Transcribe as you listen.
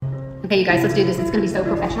Okay, you guys, let's do this. It's going to be so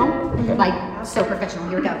professional. Like, so professional.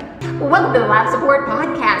 Here we go. Well, welcome to the Live Support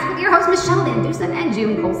Podcast with your hosts, Michelle Van Dusen and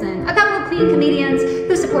June Colson, a couple of clean comedians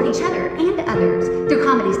who support each other and others through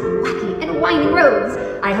comedy's wacky and winding roads.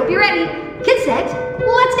 I hope you're ready. Get set.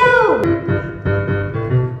 Let's go.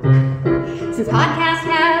 Since podcasts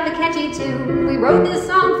have a catchy tune, we wrote this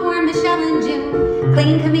song for Michelle and June.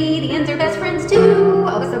 Clean comedians are best friends too.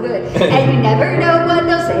 Oh, so good. And you never know what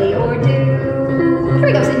they'll say or do. Here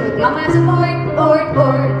we go, sing with me on Live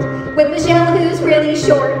Support, with Michelle who's really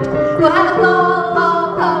short. We'll have a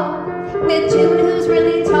ball, with June who's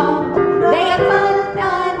really tall. They have fun,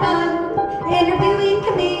 interviewing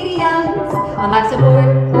comedians on Live Support,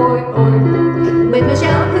 with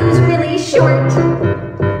Michelle who's really short.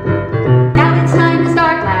 Now it's time to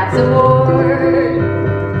start Live Support.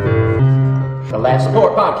 The Live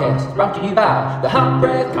Support Podcast is brought to you by the Hot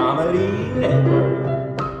Breath Comedy Network.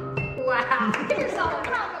 Wow, here's all a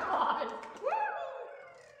round of applause.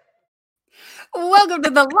 Welcome to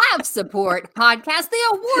the Live Support Podcast, the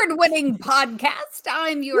award-winning podcast.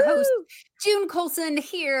 I'm your host, June Colson,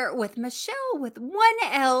 here with Michelle with one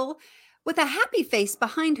L, with a happy face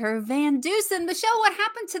behind her, Van Dusen. Michelle, what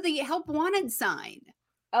happened to the Help Wanted sign?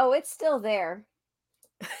 Oh, it's still there.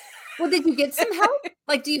 Well, did you get some help?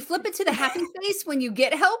 Like, do you flip it to the happy face when you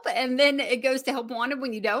get help, and then it goes to Help Wanted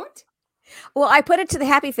when you don't? Well, I put it to the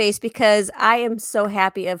happy face because I am so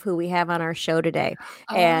happy of who we have on our show today.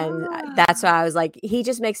 And that's why I was like, he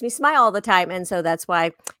just makes me smile all the time. And so that's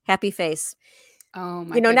why happy face. Oh,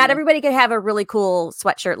 my not goodness. everybody can have a really cool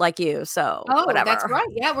swetshirt like you. So whatever. That's right.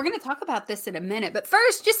 Yeah, we're going to talk about this in a minute. But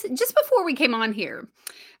first, just before we came on here,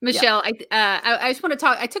 Michelle, I just want to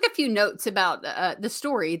talk. I took a few notes about the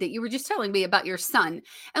story that you were just telling me about your son.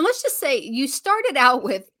 And let's just say you started out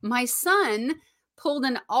with, my son pulled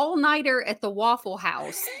an all-nighter at the Waffle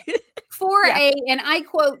House for and I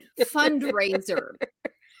quote, fundraiser.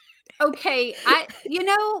 Okay,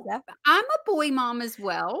 I'm a boy mom as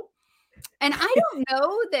well. And I don't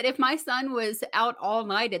know that if my son was out all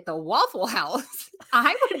night at the Waffle House,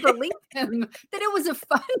 I would believe him that it was a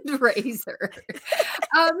fundraiser.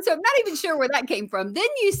 So I'm not even sure where that came from. Then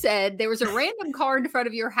you said there was a random car in front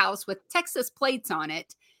of your house with Texas plates on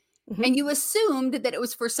it. Mm-hmm. And you assumed that it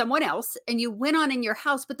was for someone else and you went on in your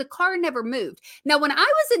house, but the car never moved. Now, when I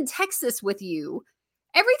was in Texas with you,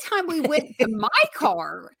 every time we went to my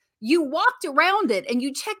car, you walked around it and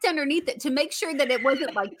you checked underneath it to make sure that it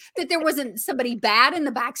wasn't like that there wasn't somebody bad in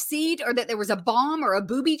the back seat or that there was a bomb or a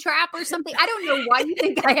booby trap or something. I don't know why you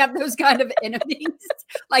think I have those kind of enemies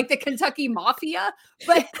like the Kentucky Mafia,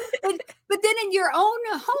 but then in your own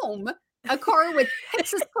home, a car with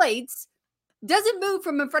Texas plates doesn't move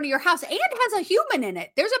from in front of your house and has a human in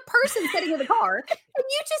it. There's a person sitting in the car and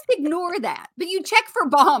you just ignore that, but you check for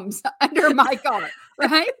bombs under my car,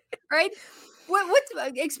 right? Right?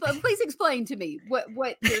 Please explain to me what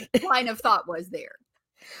your line of thought was there.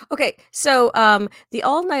 Okay, so the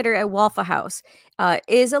all-nighter at Waffle House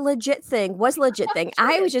is a legit thing, was a legit thing.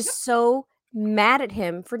 I was just so mad at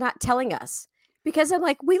him for not telling us. Because I'm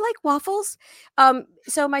like, we like waffles.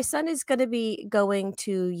 So my son is going to be going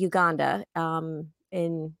to Uganda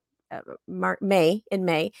in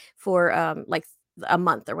May for like a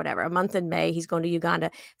month or whatever. A month in May, he's going to Uganda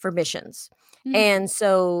for missions. Mm-hmm. And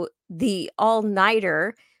so the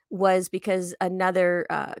all-nighter was because another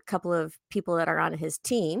couple of people that are on his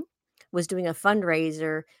team was doing a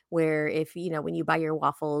fundraiser where if, when you buy your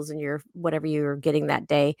waffles and your whatever you're getting that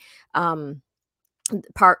day,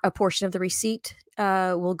 a portion of the receipt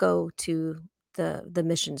will go to the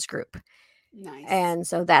missions group. Nice. And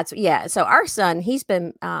so so our son, he's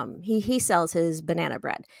been he sells his banana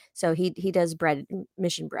bread. So he does bread,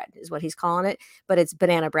 mission bread is what he's calling it, but it's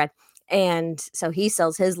banana bread. And so he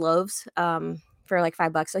sells his loaves for like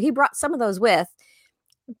 $5. So he brought some of those with,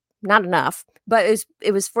 not enough, but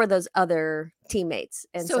it was for those other teammates.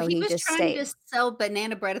 And so he was just trying to sell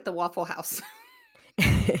banana bread at the Waffle House.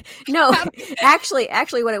 No, actually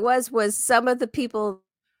what it was some of the people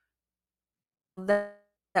that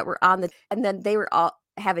were on and then they were all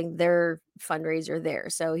having their fundraiser there.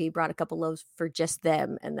 So he brought a couple loaves for just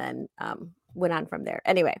them and then went on from there.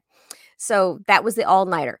 Anyway, so that was the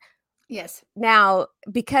all-nighter. Yes. Now,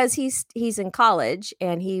 because he's in college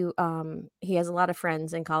and he has a lot of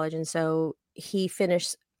friends in college, and so he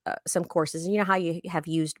finished some courses, and you know how you have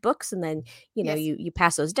used books and then Yes. you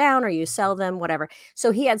pass those down or you sell them, whatever. So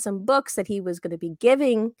he had some books that he was going to be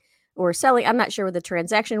giving or selling. I'm not sure what the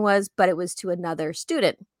transaction was, but it was to another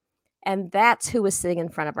student, and that's who was sitting in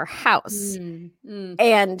front of our house.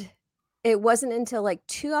 And it wasn't until like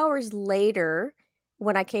 2 hours later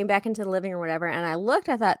when I came back into the living room or whatever, and I looked,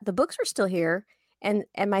 I thought the books were still here And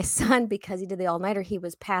my son, because he did the all-nighter, he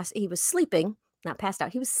was sleeping, not passed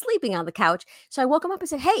out. He was sleeping on the couch. So I woke him up and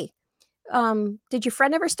said, "Hey, did your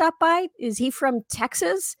friend ever stop by? Is he from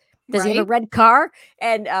Texas? Does he have a Right? red car?"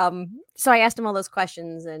 And so I asked him all those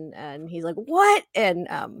questions, and he's like, "What?" And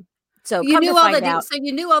so You come to knew all the find out, so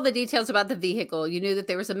you knew all the details about the vehicle. You knew that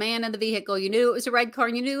there was a man in the vehicle. You knew it was a red car.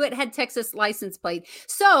 And you knew it had Texas license plate.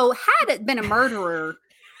 So had it been a murderer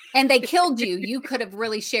and they killed you, you could have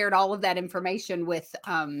really shared all of that information with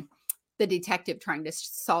the detective trying to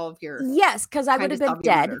solve your yes, because I trying would to have been solve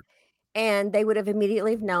your dead. murder. And they would have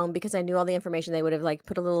immediately known because I knew all the information. They would have like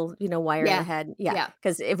put a little, wire in Yeah. the head. Yeah. Yeah.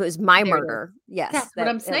 Because if it was my There it is. murder, yes. That's what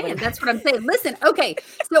I'm that would saying. have That's what I'm saying. Listen, okay.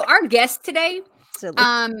 So our guest today,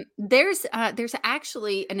 absolutely. there's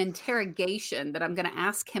actually an interrogation that I'm going to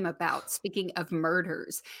ask him about. Speaking of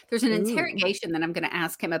murders, there's an Ooh. interrogation that I'm going to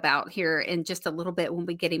ask him about here in just a little bit when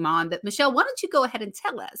we get him on. But Michelle, why don't you go ahead and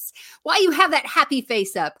tell us why you have that happy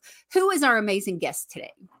face up? Who is our amazing guest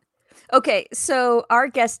today? Okay, so our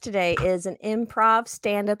guest today is an improv,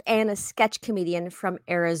 stand-up, and a sketch comedian from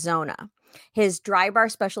Arizona. His Dry Bar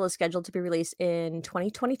special is scheduled to be released in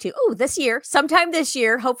 2022. Oh, sometime this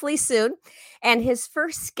year, hopefully soon. And his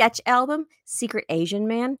first sketch album, Secret Asian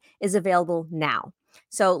Man, is available now.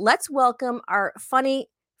 So let's welcome our funny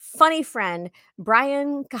friend,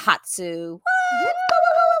 Brian Kahatsu. What?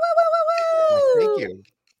 Thank you.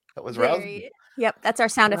 That was rousing. Yep, that's our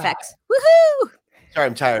sound Wow. effects. Woohoo! Sorry,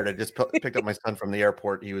 I'm tired. I just picked up my son from the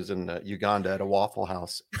airport. He was in Uganda at a Waffle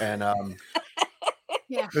House, and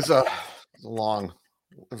Yeah. it was a long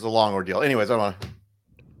ordeal. Anyways, I don't want.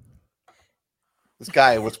 This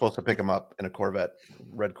guy was supposed to pick him up in a Corvette,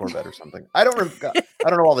 red Corvette or something. I don't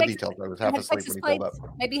know all the details. I was half asleep Texas when he pulled plates.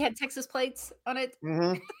 up. Maybe he had Texas plates on it.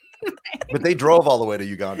 hmm But they drove all the way to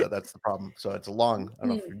Uganda. That's the problem. So it's a long. I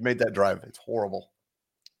don't know if you made that drive. It's horrible.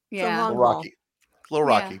 Yeah. A little rocky. It's a little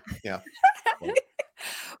rocky. Yeah. Well,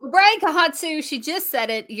 Brian Kahatsu, she just said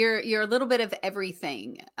it. You're a little bit of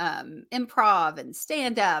everything, improv and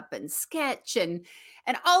stand up and sketch and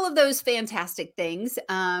all of those fantastic things.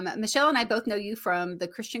 Michelle and I both know you from the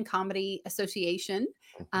Christian Comedy Association.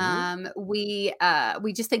 We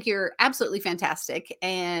just think you're absolutely fantastic,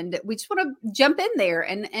 and we just want to jump in there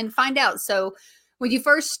and find out. So, when you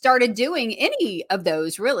first started doing any of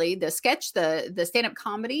those, really, the sketch, the stand up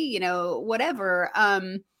comedy, whatever.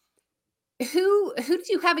 Who did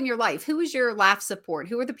you have in your life? Who was your laugh support?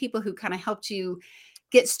 Who are the people who kind of helped you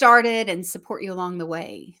get started and support you along the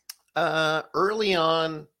way? Early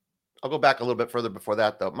on, I'll go back a little bit further before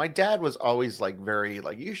that though. My dad was always like very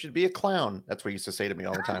like, you should be a clown. That's what he used to say to me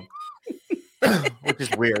all the time. Which is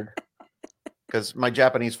weird. Because my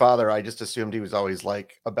Japanese father, I just assumed he was always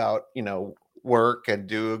like about, work and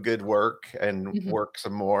do good work and work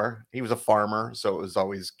some more. He was a farmer, so it was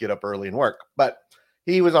always get up early and work. But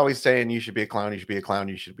he was always saying, you should be a clown, you should be a clown,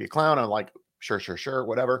 you should be a clown. I'm like, sure,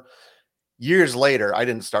 whatever. Years later, I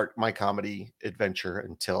didn't start my comedy adventure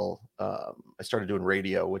until I started doing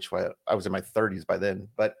radio, which I was in my 30s by then.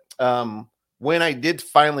 But when I did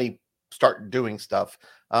finally start doing stuff,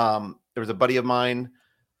 there was a buddy of mine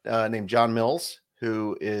named John Mills,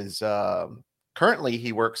 who is currently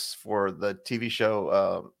he works for the TV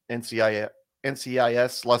show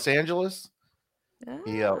NCIS Los Angeles.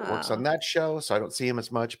 He works on that show, so I don't see him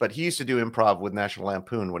as much. But he used to do improv with National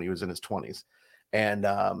Lampoon when he was in his 20s, and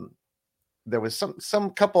there was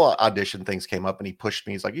some couple of audition things came up, and he pushed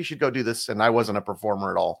me. He's like, "You should go do this," and I wasn't a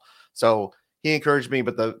performer at all, so he encouraged me.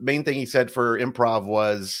 But the main thing he said for improv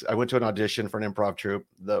was, I went to an audition for an improv troupe,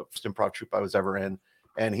 the first improv troupe I was ever in,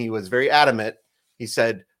 and he was very adamant. He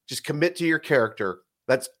said, "Just commit to your character.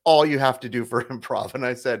 That's all you have to do for improv." And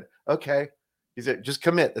I said, "Okay." He said, "Just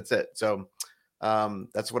commit. That's it." So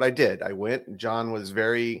that's what I did. I went, and John was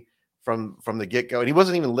very from the get-go, and he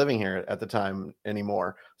wasn't even living here at the time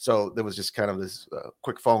anymore. So there was just kind of this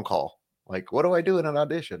quick phone call, like, what do I do in an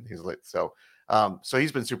audition? He's like, so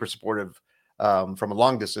he's been super supportive from a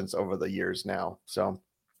long distance over the years now. So,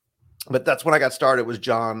 but that's when I got started was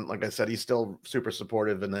John. Like I said, he's still super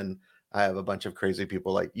supportive. And then I have a bunch of crazy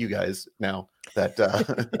people like you guys now that,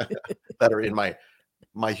 that are in my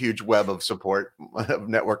huge web of support,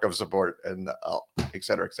 network of support, and et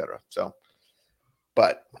cetera, et cetera. So,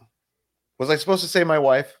 but was I supposed to say my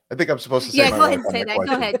wife? I think I'm supposed to say my wife. Go ahead and say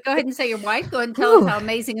that. Go ahead and say your wife. Go ahead and tell us how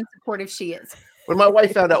amazing and supportive she is. When my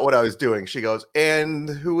wife found out what I was doing, she goes, "And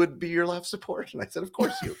who would be your laugh support?" And I said, "Of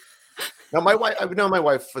course you." Now, I've known my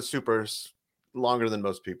wife for super longer than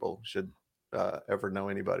most people should ever know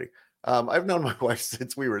anybody. I've known my wife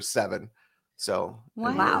since we were 7. So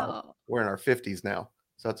wow, we're in our 50s now.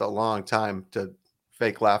 So that's a long time to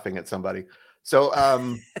fake laughing at somebody. So,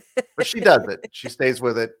 but she does it. She stays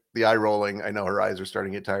with it. The eye rolling. I know her eyes are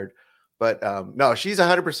starting to get tired, but no, she's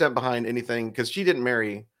 100% behind anything because she didn't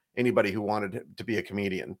marry anybody who wanted to be a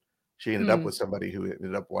comedian. She ended up with somebody who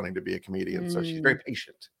ended up wanting to be a comedian. So she's very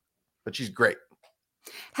patient, but she's great.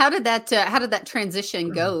 How did that transition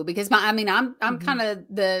go? Because I'm kind of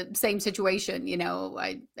the same situation. You know,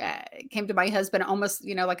 I came to my husband almost,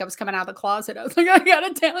 you know, like I was coming out of the closet. I was like, I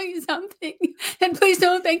gotta tell you something, and please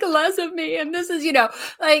don't think less of me. And this is, you know,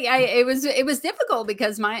 like it was difficult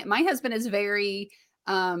because my husband is very.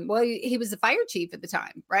 Well, he was the fire chief at the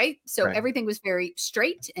time, right? So Right. everything was very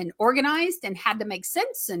straight and organized and had to make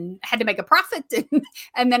sense and had to make a profit.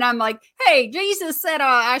 And then I'm like, hey, Jesus said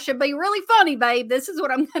I should be really funny, babe. This is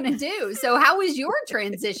what I'm going to do. So how was your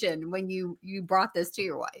transition when you brought this to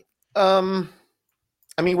your wife?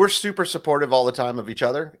 I mean, we're super supportive all the time of each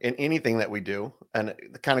other in anything that we do. And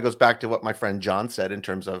it kind of goes back to what my friend John said in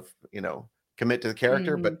terms of, you know, commit to the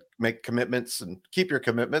character, but make commitments and keep your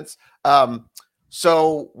commitments.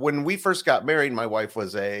 So when we first got married, my wife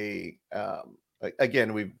was again,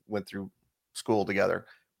 we went through school together,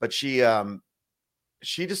 but she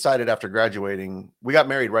decided after graduating, we got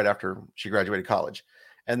married right after she graduated college.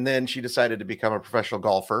 And then she decided to become a professional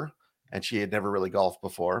golfer, and she had never really golfed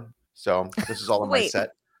before. So this is all in my set.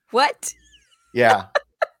 What? Yeah.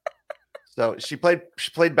 So she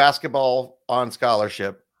played basketball on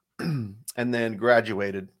scholarship and then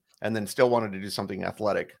graduated and then still wanted to do something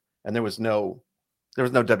athletic. And there was no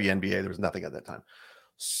WNBA. There was nothing at that time.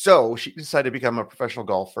 So she decided to become a professional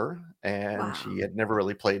golfer, and she had never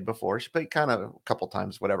really played before. She played kind of a couple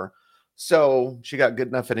times, whatever. So she got good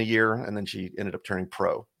enough in a year, and then she ended up turning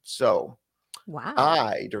pro. So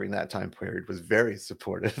I, during that time period, was very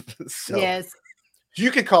supportive. So yes.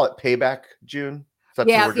 You could call it payback, June. That's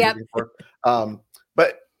the word you're looking for.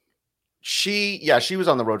 But she was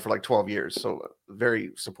on the road for like 12 years. So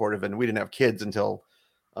very supportive. And we didn't have kids until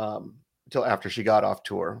after she got off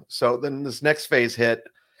tour. So then this next phase hit.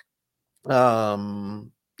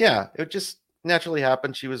 It just naturally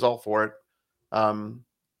happened. She was all for it.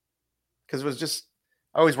 Because it was just,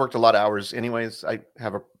 I always worked a lot of hours anyways. I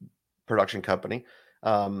have a production company,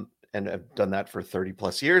 and I've done that for 30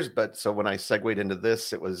 plus years. But so when I segued into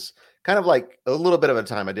this, it was kind of like a little bit of a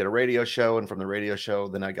time. I did a radio show, and from the radio show,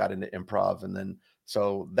 then I got into improv. And then,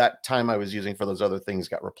 so that time I was using for those other things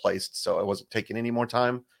got replaced. So I wasn't taking any more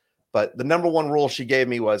time. But the number one rule she gave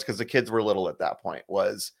me was, because the kids were little at that point,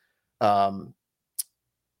 was, I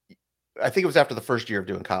think it was after the first year of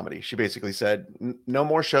doing comedy. She basically said, no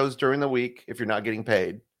more shows during the week if you're not getting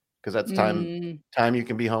paid, because that's time you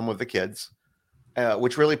can be home with the kids,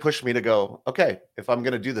 which really pushed me to go, okay, if I'm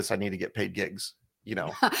going to do this, I need to get paid gigs, you know.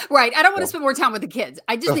 Right. I don't want to spend more time with the kids.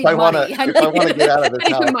 I just need money. If I want to get out of this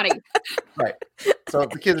house, money. Right. So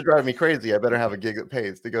if the kids are driving me crazy, I better have a gig that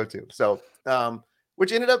pays to go to. So,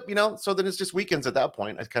 which ended up, you know, so then it's just weekends at that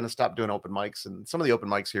point. I kind of stopped doing open mics, and some of the open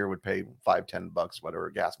mics here would pay $5-10, whatever,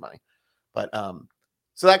 gas money. But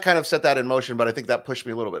so that kind of set that in motion. But I think that pushed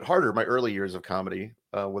me a little bit harder my early years of comedy,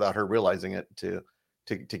 without her realizing it, to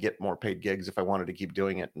get more paid gigs if I wanted to keep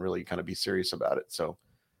doing it and really kind of be serious about it. So,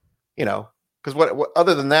 you know, because what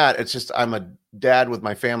other than that, it's just I'm a dad with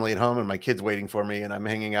my family at home and my kids waiting for me, and I'm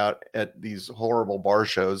hanging out at these horrible bar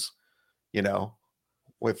shows, you know,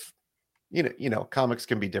 with you know, comics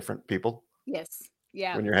can be different people. Yes.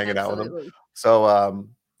 Yeah. When you're hanging out with them. So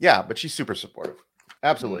but she's super supportive.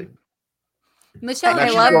 Absolutely. Michelle,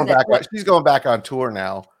 she's going back on tour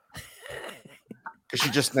now.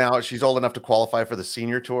 Because she's old enough to qualify for the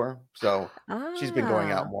senior tour. So she's been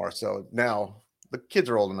going out more. So now the kids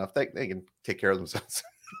are old enough. They can take care of themselves.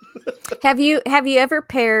 Have you ever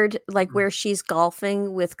paired like where she's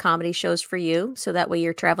golfing with comedy shows for you? So that way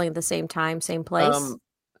you're traveling at the same time, same place?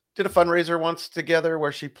 Did a fundraiser once together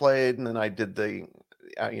where she played, and then I did the,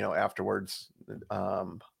 afterwards,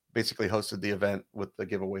 basically hosted the event with the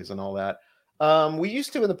giveaways and all that. We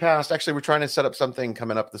used to in the past. Actually, we're trying to set up something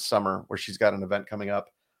coming up this summer where she's got an event coming up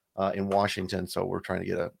in Washington. So we're trying to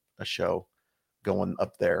get a show going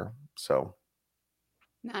up there. So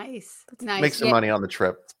nice. Make some money on the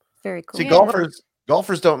trip. Very cool. See,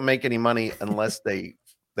 golfers don't make any money unless they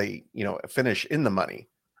finish in the money.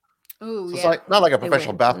 Ooh, so it's like not like a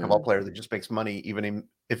professional basketball player that just makes money even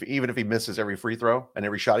if he misses every free throw and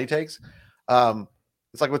every shot he takes.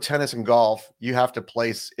 It's like with tennis and golf, you have to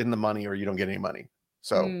place in the money or you don't get any money.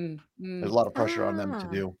 So there's a lot of pressure on them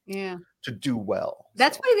to do well.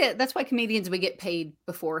 That's why comedians, we get paid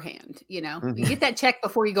beforehand. You know, you get that check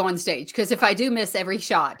before you go on stage. Because if I do miss every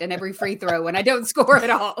shot and every free throw and I don't score at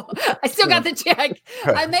all, I still got the check.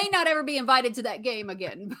 I may not ever be invited to that game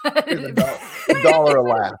again. But $1 a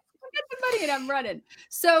laugh. My funny and I'm running.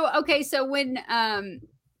 So, okay. So when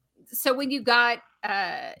you got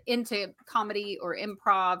into comedy or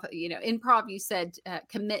improv, improv, you said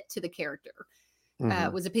commit to the character.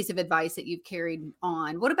 Was a piece of advice that you've carried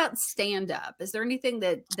on. What about stand up? Is there anything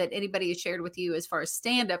that anybody has shared with you as far as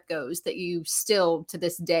stand up goes that you still to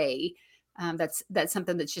this day, that's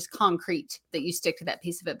something that's just concrete that you stick to that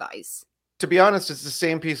piece of advice? To be honest, it's the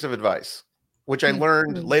same piece of advice, which I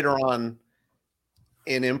learned later on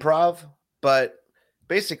in improv, but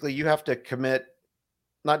basically you have to commit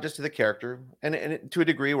not just to the character, and to a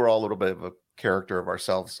degree, we're all a little bit of a character of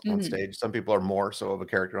ourselves on stage. Some people are more so of a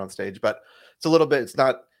character on stage, but it's a little bit, it's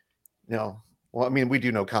not, well, I mean, we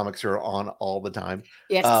do know comics are on all the time.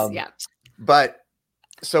 Yes. Yeah. But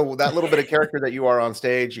so that little bit of character that you are on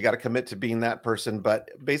stage, you got to commit to being that person. But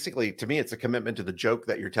basically, to me, it's a commitment to the joke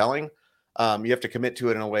that you're telling. You have to commit to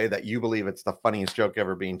it in a way that you believe it's the funniest joke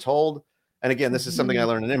ever being told. And again, this is something I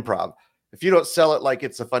learned in improv. If you don't sell it like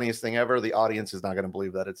it's the funniest thing ever, the audience is not going to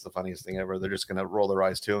believe that it's the funniest thing ever. They're just going to roll their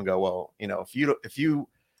eyes too and go, well, if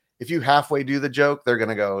you halfway do the joke, they're going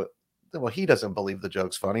to go, well, he doesn't believe the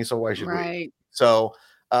joke's funny, so why should we? So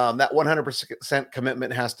that 100%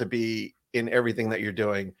 commitment has to be in everything that you're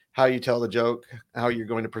doing, how you tell the joke, how you're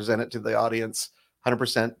going to present it to the audience,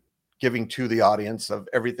 100% giving to the audience of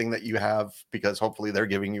everything that you have, because hopefully they're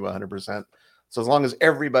giving you 100%. So as long as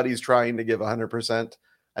everybody's trying to give 100%,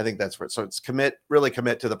 I think that's where. So it's really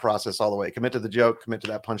commit to the process all the way. Commit to the joke, commit to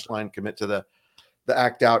that punchline, commit to the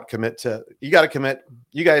act out, you got to commit.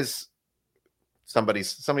 You guys, somebody,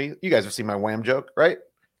 you guys have seen my wham joke, right?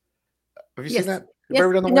 Have you seen that? Have you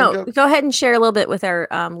ever done the wham joke? Go ahead and share a little bit with our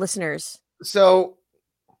listeners. So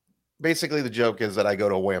basically the joke is that I go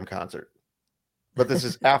to a Wham concert, but this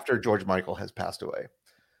is after George Michael has passed away.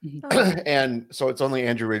 And so it's only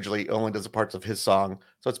Andrew Ridgeley only does the parts of his song.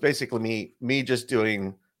 So it's basically me just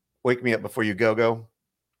doing Wake Me Up Before You Go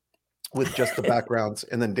with just the backgrounds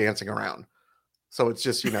and then dancing around. So it's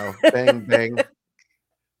just, bang, bang.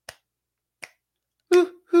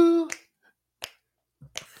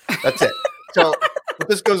 That's it. So but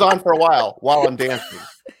this goes on for a while I'm dancing.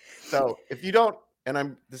 So if you don't, and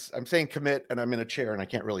I'm saying commit and I'm in a chair and I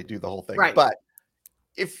can't really do the whole thing. Right. But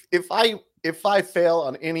if I fail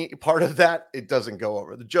on any part of that, it doesn't go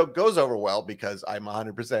over. The joke goes over well because I'm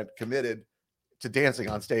 100% committed to dancing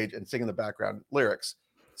on stage and singing the background lyrics.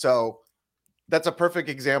 So that's a perfect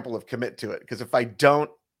example of commit to it. Because if I don't,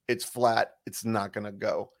 it's flat. It's not going to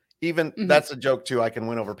go. Even that's a joke too. I can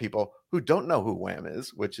win over people who don't know who Wham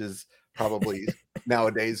is, which is probably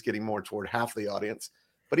nowadays getting more toward half the audience.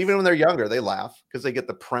 But even when they're younger, they laugh because they get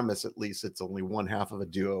the premise. At least it's only one half of a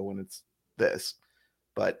duo when it's this.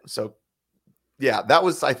 But so, yeah, that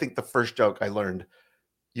was, I think, the first joke I learned.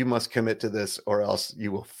 You must commit to this or else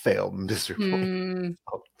you will fail miserably.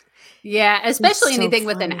 Yeah, especially anything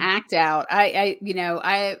with an act out. I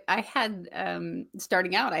had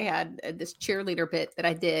starting out, I had this cheerleader bit that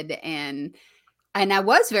I did, and I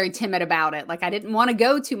was very timid about it. Like I didn't want to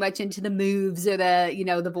go too much into the moves or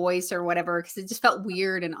the voice or whatever, because it just felt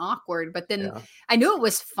weird and awkward. But then I knew it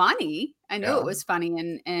was funny. It was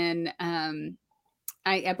funny, and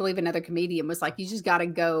I believe another comedian was like, you just got to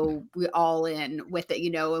go all in with it,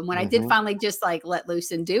 And when I did finally just like let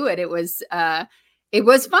loose and do it, it was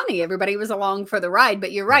funny. Everybody was along for the ride.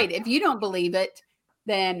 But you're right. If you don't believe it,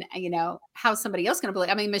 then, how's somebody else going to believe?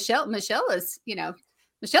 I mean, Michelle is,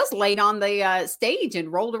 Michelle's laid on the stage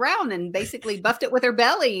and rolled around and basically buffed it with her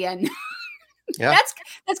belly. And that's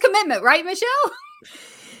commitment, right, Michelle?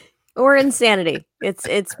 Or insanity.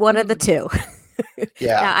 It's one of the two.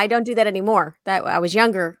 Yeah. Now, I don't do that anymore. That I was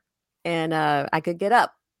younger and I could get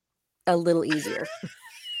up a little easier.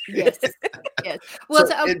 Yes. Well,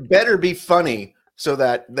 so it better be funny so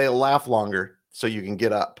that they'll laugh longer so you can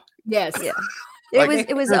get up. Yes. Yeah.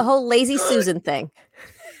 It was a whole lazy Susan thing.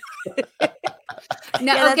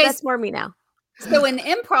 No, okay, that's more me now. So in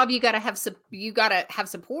improv, you gotta have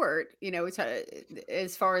support,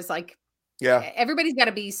 as far as like, everybody's got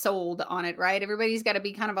to be sold on it, right? Everybody's got to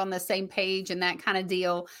be kind of on the same page and that kind of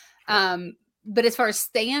deal. But as far as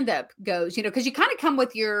stand-up goes, because you kind of come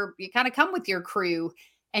with your crew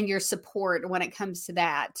and your support when it comes to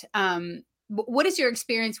that. What is your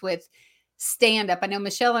experience with stand-up? I know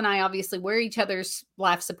Michelle and I obviously we're each other's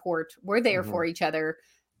laugh support. We're there for each other.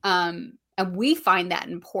 And we find that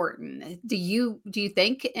important. Do you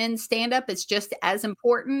think in stand-up it's just as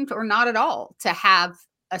important or not at all to have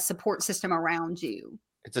a support system around you?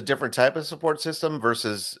 It's a different type of support system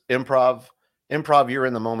versus improv. Improv, you're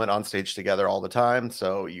in the moment on stage together all the time.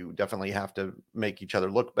 So you definitely have to make each other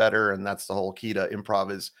look better. And that's the whole key to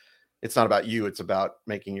improv is it's not about you. It's about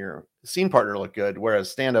making your scene partner look good.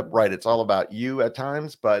 Whereas stand up, right, it's all about you at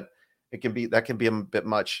times, but that can be a bit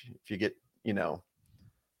much if you get,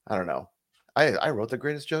 I don't know. I wrote the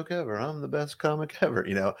greatest joke ever. I'm the best comic ever.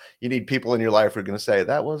 You need people in your life who are going to say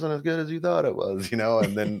that wasn't as good as you thought it was,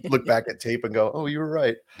 and then look back at tape and go, oh, you were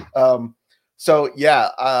right. So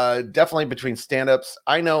yeah, definitely between stand-ups,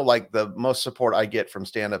 I know like the most support I get from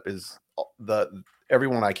stand-up is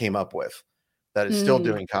everyone I came up with that is still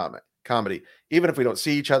doing comedy. Even if we don't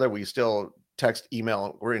see each other, we still text,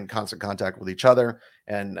 email. We're in constant contact with each other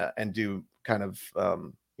and do kind of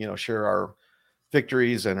share our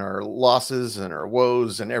victories and our losses and our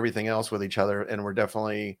woes and everything else with each other. And we're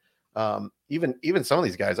definitely even some of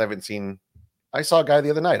these guys I haven't seen. I saw a guy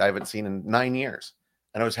the other night I haven't seen in 9 years,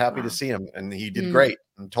 and I was happy to see him, and he did great,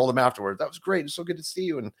 and told him afterwards, that was great. It's so good to see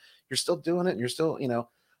you. And you're still doing it. And you're still,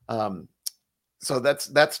 so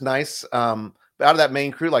that's nice. But out of that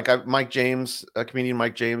main crew, like Mike James, comedian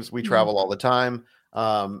Mike James, we travel all the time.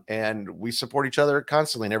 And we support each other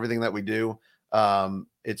constantly in everything that we do.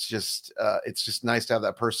 It's just nice to have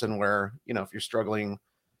that person where, if you're struggling,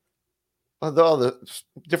 all the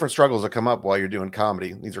different struggles that come up while you're doing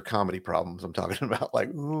comedy, these are comedy problems I'm talking about, like,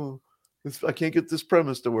 I can't get this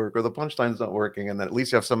premise to work, or the punchline's not working. And then at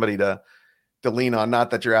least you have somebody to lean on,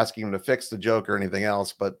 not that you're asking them to fix the joke or anything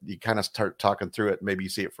else, but you kind of start talking through it. Maybe you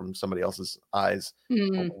see it from somebody else's eyes,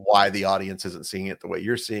 why the audience isn't seeing it the way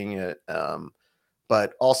you're seeing it.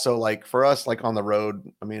 But also, like for us, like on the road,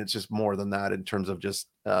 I mean, it's just more than that in terms of just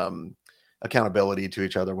accountability to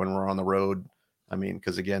each other when we're on the road. I mean,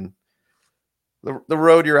 because again, the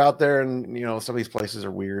road, you're out there, and some of these places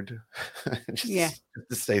are weird. Just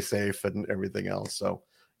to stay safe and everything else. So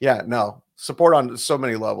yeah, no, support on so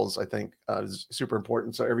many levels, I think, is super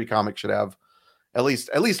important. So every comic should have at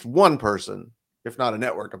least one person, if not a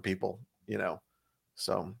network of people.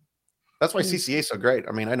 So. That's why CCA is so great.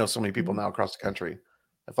 I mean, I know so many people now across the country.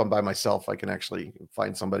 If I'm by myself, I can actually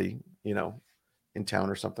find somebody, in town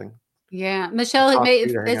or something. Yeah. Michelle,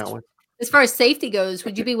 as far as safety goes,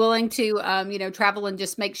 would you be willing to, travel and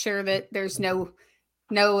just make sure that there's no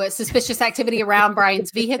suspicious activity around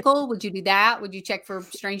Brian's vehicle? Would you do that? Would you check for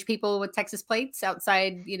strange people with Texas plates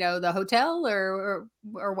outside, the hotel or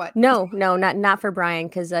what? No, not for Brian,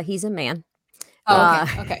 because he's a man.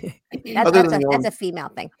 Oh, okay. That's a female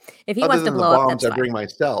thing. If he wants to blow up, that's fine. I bring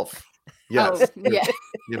myself. Yes.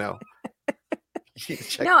 No,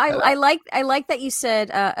 I like that you said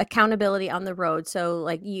accountability on the road. So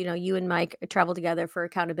like, you and Mike travel together for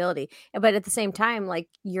accountability, but at the same time, like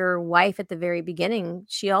your wife at the very beginning,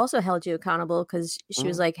 she also held you accountable because she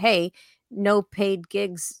was like, hey, no paid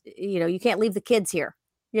gigs, you can't leave the kids here,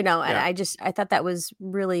 and I thought that was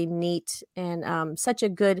really neat and such a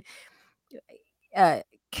good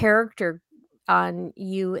character on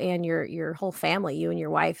you and your whole family, you and your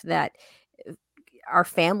wife, that our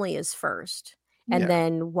family is first. And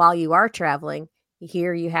then while you are traveling,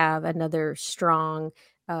 here you have another strong,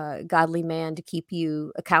 godly man to keep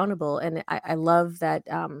you accountable. And I love that,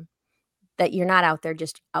 that you're not out there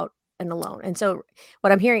just out and alone. And so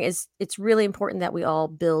what I'm hearing is it's really important that we all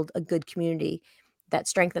build a good community that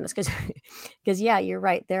strengthen us. Because you're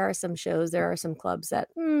right. There are some shows, there are some clubs that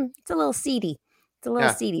it's a little seedy. It's a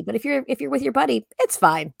little seedy, but if you're with your buddy, it's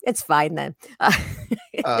fine. It's fine then.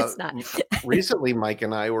 It's not. Recently, Mike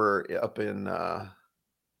and I were up in, I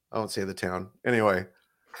won't say the town. Anyway,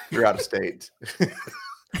 we're out of state.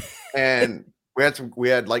 And we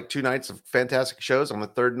had like 2 nights of fantastic shows. On the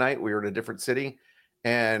third night, we were in a different city.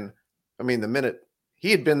 And I mean, the minute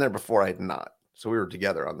he had been there before, I had not. So we were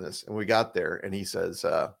together on this, and we got there and he says,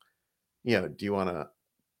 do you want to,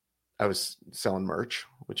 I was selling merch,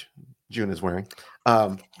 which June is wearing.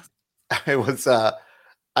 I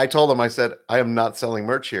told him, I said, I am not selling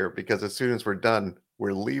merch here because as soon as we're done,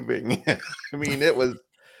 we're leaving. I mean, it was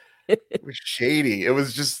shady. It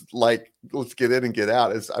was just like, let's get in and get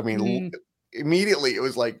out. Immediately it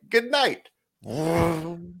was like, good night.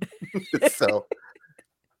 So,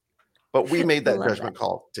 but we made that judgment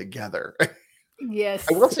call together. Yes.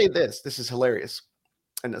 I will say this is hilarious.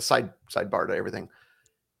 And a sidebar to everything.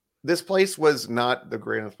 This place was not the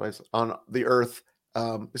greatest place on the earth.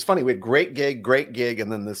 It's funny. We had great gig.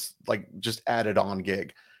 And then this like just added on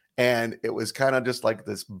gig. And it was kind of just like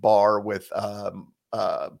this bar with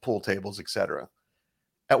pool tables, etc.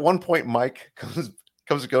 At one point, Mike goes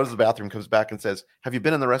to the bathroom, comes back and says, have you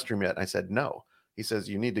been in the restroom yet? And I said, no. He says,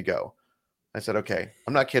 you need to go. I said, okay,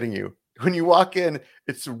 I'm not kidding you. When you walk in,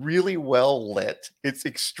 it's really well lit. It's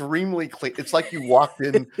extremely clean. It's like you walked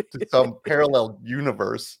into some parallel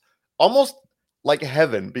universe, almost like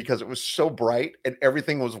heaven, because it was so bright and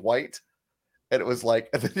everything was white. And it was like,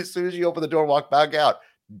 and then as soon as you open the door and walk back out,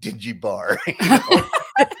 dingy bar. You know?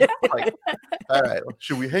 Like, all right,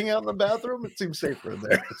 should we hang out in the bathroom? It seems safer in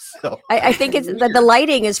there. So I think it's the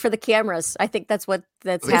lighting is for the cameras. I think that's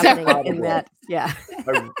Is happening that in that. Yeah.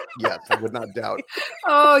 yes, I would not doubt.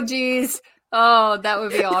 Oh, geez. Oh, that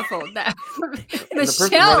would be awful. That And the person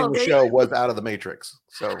Michelle. running the show was out of the Matrix.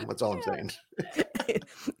 So that's all I'm saying.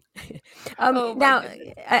 Oh, my Now,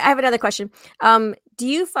 goodness. I have another question. Do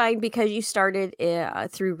you find, because you started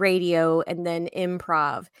through radio and then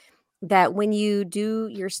improv, that when you do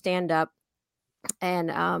your stand up, and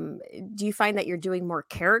do you find that you're doing more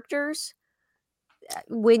characters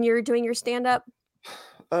when you're doing your stand up?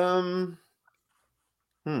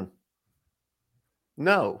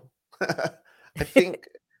 No. I think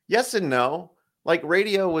yes and no. Like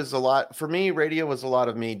radio was a lot for me. Radio was a lot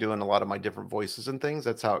of me doing a lot of my different voices and things.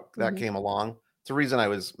 That's how that Mhm. came along. It's the reason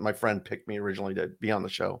my friend picked me originally to be on the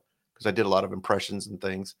show because I did a lot of impressions and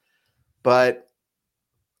things.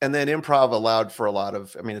 And then improv allowed for a lot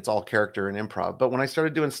of, I mean, it's all character and improv. But when I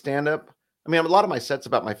started doing stand up, I mean, a lot of my sets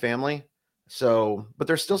about my family. So, but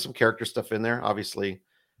there's still some character stuff in there. Obviously,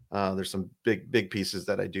 there's some big pieces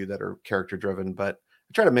that I do that are character driven, but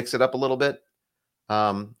I try to mix it up a little bit.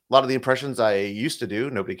 A lot of the impressions I used to do,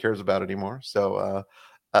 nobody cares about anymore. So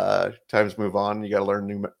times move on. You got to learn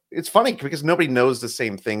new. It's funny because nobody knows the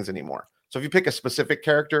same things anymore. So if you pick a specific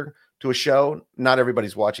character to a show, not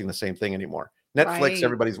everybody's watching the same thing anymore. Netflix, Right.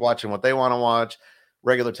 everybody's watching what they want to watch.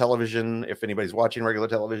 Regular television, if anybody's watching regular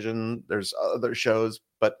television, there's other shows.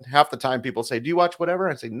 But half the time people say, do you watch whatever?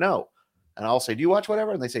 I say, no. And I'll say, do you watch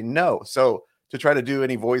whatever? And they say, no. So to try to do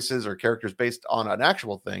any voices or characters based on an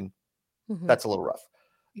actual thing, Mhm. that's a little rough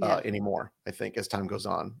Yeah. anymore, I think, as time goes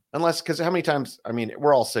on. Unless, because how many times, I mean,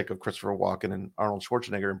 we're all sick of Christopher Walken and Arnold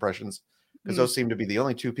Schwarzenegger impressions because those seem to be the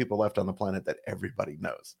only two people left on the planet that everybody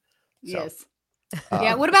knows. So, Yes.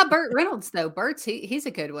 Yeah. What about Burt Reynolds though? He's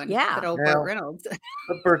a good one. Yeah. Good old Yeah. Burt Reynolds.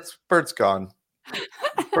 But Bert's gone.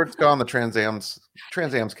 Bert's gone. The Trans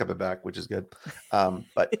Am's coming back, which is good.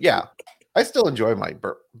 But yeah, I still enjoy my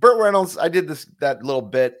Burt Reynolds. I did that little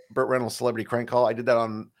bit, Burt Reynolds Celebrity Crank Call. I did that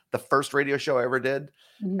on the first radio show I ever did.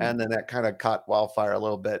 Mhm. And then that kind of caught wildfire a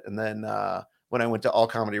little bit. And then when I went to All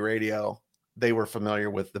Comedy Radio, they were familiar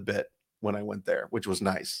with the bit when I went there, which was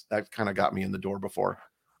nice. That kind of got me in the door before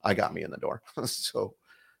I got me in the door. So,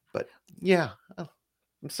 but yeah, I'm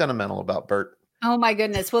sentimental about Bert. Oh my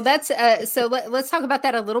goodness. Well, that's so let's talk about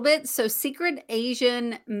that a little bit. So Secret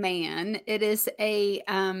Asian Man, it is a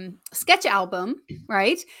sketch album,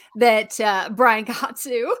 right? That Brian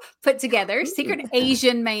Katsu put together. Secret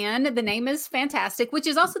Asian Man. The name is fantastic, which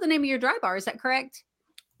is also the name of your dry bar. Is that correct?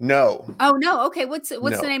 No, Oh no. Okay. What's No.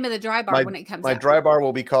 the name of the dry bar when it comes my out? dry bar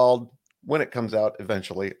will be called, when it comes out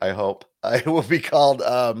eventually, I hope, it will be called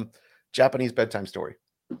Japanese Bedtime Story.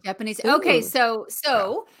 Japanese. Okay, Ooh.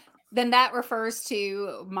 so then that refers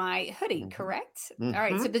to my hoodie, correct? All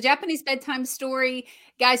right. So the Japanese Bedtime Story,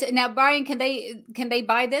 guys. Now, Brian, can they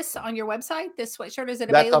buy this on your website? This sweatshirt, is it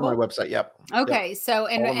That's available? on my website. Yep. Yep. Okay. So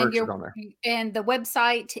All the merch is on there. and the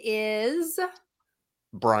website is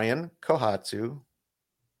BrianKohatsu.com.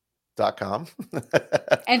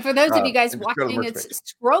 and for those of you guys and just go to the watching, merch it's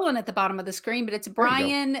page. scrolling at the bottom of the screen, but it's There you go.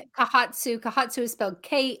 Brian Kahatsu. Kahatsu is spelled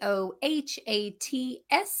KOHATSU.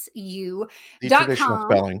 The dot traditional com.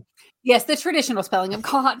 spelling. Yes, the traditional spelling of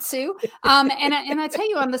Kahatsu. And I tell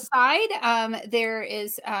you, on the side,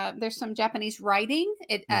 there's some Japanese writing.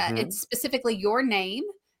 It's specifically your name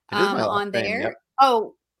It is my last on name, there. yep.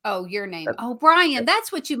 Oh, your name. Yep. Oh, Brian, Yep.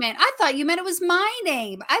 that's what you meant. I thought you meant it was my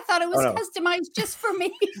name. I thought it was no. customized just for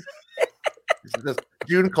me. It's just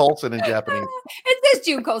June Colson in Japanese. It says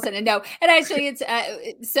June Colson, and no, and actually, it's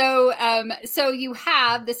so you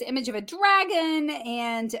have this image of a dragon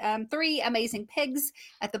and 3 amazing pigs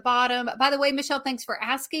at the bottom. By the way, Michelle, thanks for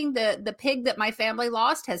asking. The pig that my family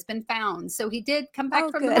lost has been found, so he did come back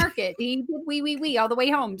Oh, from the good. market. He did wee all the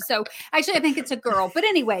way home. So actually, I think it's a girl. But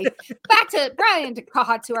anyway, back to Brian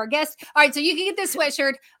Kahatsu, our guest. All right, so you can get this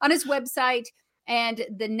sweatshirt on his website. And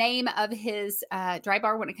the name of his dry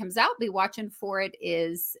bar when it comes out, be watching for it,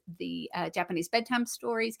 is the Japanese Bedtime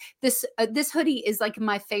Stories. This hoodie is like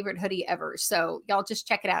my favorite hoodie ever. So y'all just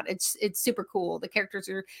check it out. It's super cool. The characters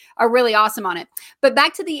are really awesome on it. But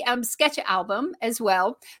back to the sketch album as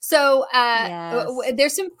well. So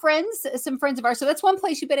there's some friends of ours. So that's one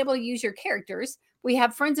place you've been able to use your characters. We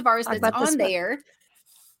have friends of ours Talk that's about this on one. there.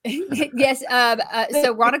 Yes.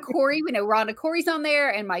 So Rhonda Corey, we know Rhonda Corey's on there,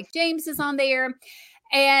 and Mike James is on there.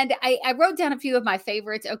 And I wrote down a few of my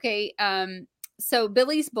favorites. Okay. So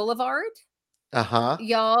Billy's Boulevard. Uh-huh.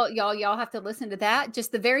 Y'all have to listen to that.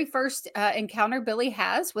 Just the very first encounter Billy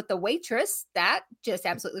has with the waitress, that just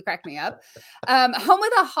absolutely cracked me up. Home of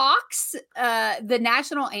the Hawks, the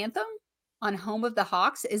national anthem on Home of the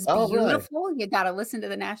Hawks is Oh, really? beautiful. You got to listen to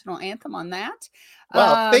the national anthem on that.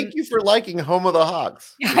 Wow, thank you for liking Home of the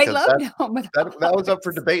Hawks. I because loved Home of the that was up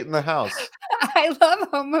for Hawks. debate in the House. I love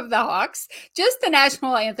Home of the Hawks. Just the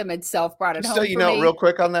national anthem itself brought it Just home so you for know, me. real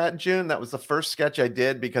quick on that, June, that was the first sketch I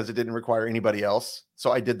did because it didn't require anybody else.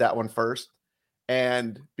 So I did that one first.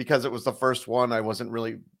 And because it was the first one, I wasn't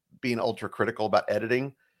really being ultra critical about editing.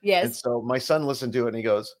 And Yes. so my son listened to it and he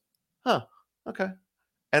goes, huh, okay.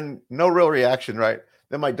 And no real reaction, right?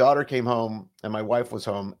 Then my daughter came home and my wife was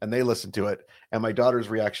home and they listened to it. And my daughter's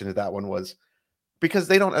reaction to that one was, because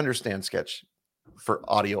they don't understand sketch for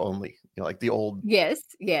audio only, like the old, Yes.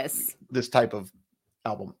 this type of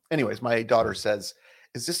album. Anyways, my daughter says,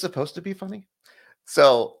 is this supposed to be funny?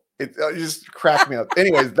 So it just cracked me up.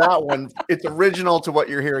 Anyways, that one, it's original to what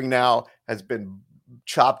you're hearing now, has been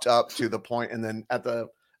chopped up to the point, and then at the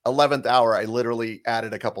 11th hour, I literally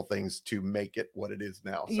added a couple things to make it what it is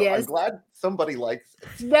now. So I'm Yes. glad somebody likes it.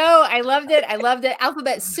 No, I loved it.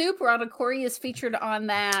 Alphabet Soup, Ron Corey is featured on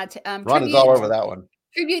that. Ron is all over that one.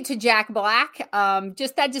 Tribute to Jack Black.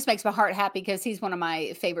 That just makes my heart happy because he's one of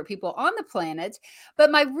my favorite people on the planet. But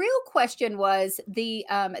my real question was the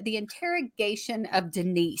interrogation of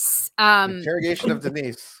Denise. Interrogation of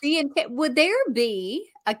Denise. Would there be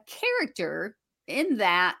a character in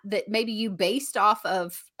that maybe you based off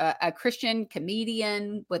of a Christian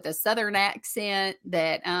comedian with a Southern accent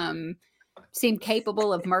that seemed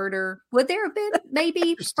capable of murder? Would there have been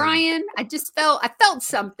maybe, Brian? I felt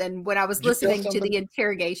something when I was listening to the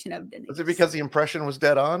interrogation of Denise. Was it because the impression was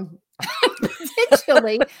dead on?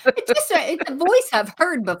 Potentially. It's a voice I've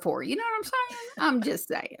heard before. You know what I'm saying?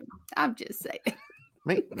 I'm just saying.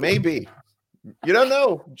 Maybe. You don't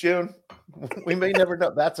know, June. We may never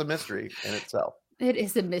know. That's a mystery in itself. It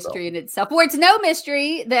is a mystery in itself. Well, it's no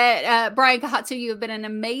mystery that Brian Kahatsu, you have been an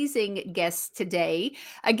amazing guest today.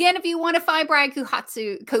 Again, if you want to find Brian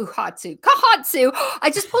Kahatsu,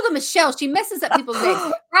 I just pulled a Michelle. She messes up people's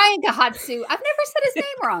names. Brian Kahatsu. I've never said his name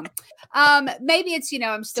wrong. Maybe it's,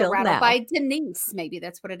 I'm still rattled by Denise. Maybe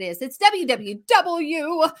that's what it is. It's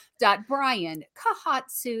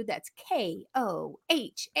www.briankahatsu. That's KOHATSU.com.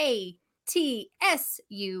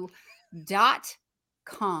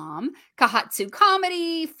 Kahatsu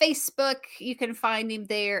Comedy, Facebook, you can find him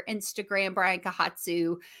there. Instagram, Brian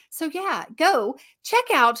Kahatsu. So yeah, go check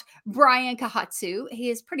out Brian Kahatsu. He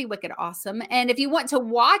is pretty wicked awesome. And if you want to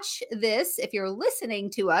watch this, if you're listening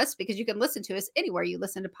to us, because you can listen to us anywhere you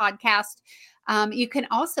listen to podcasts, you can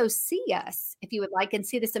also see us if you would like and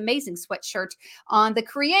see this amazing sweatshirt on the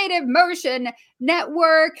Creative Motion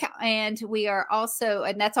Network. And we are also,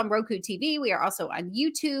 and that's on Roku TV. We are also on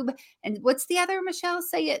YouTube. And what's the other, Michelle?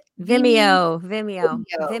 Say it. Vimeo. On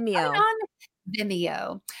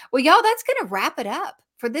Vimeo. Well, y'all, that's going to wrap it up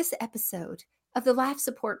for this episode of the Laugh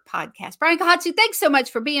Support Podcast. Brian Kahatsu, thanks so much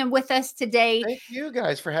for being with us today. Thank you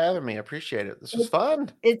guys for having me. I appreciate it. This was fun.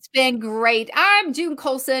 It's been great. I'm June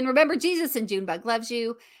Colson. Remember, Jesus and Junebug loves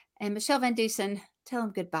you. And Michelle Van Dusen, tell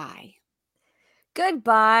him goodbye.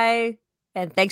 Goodbye. And thanks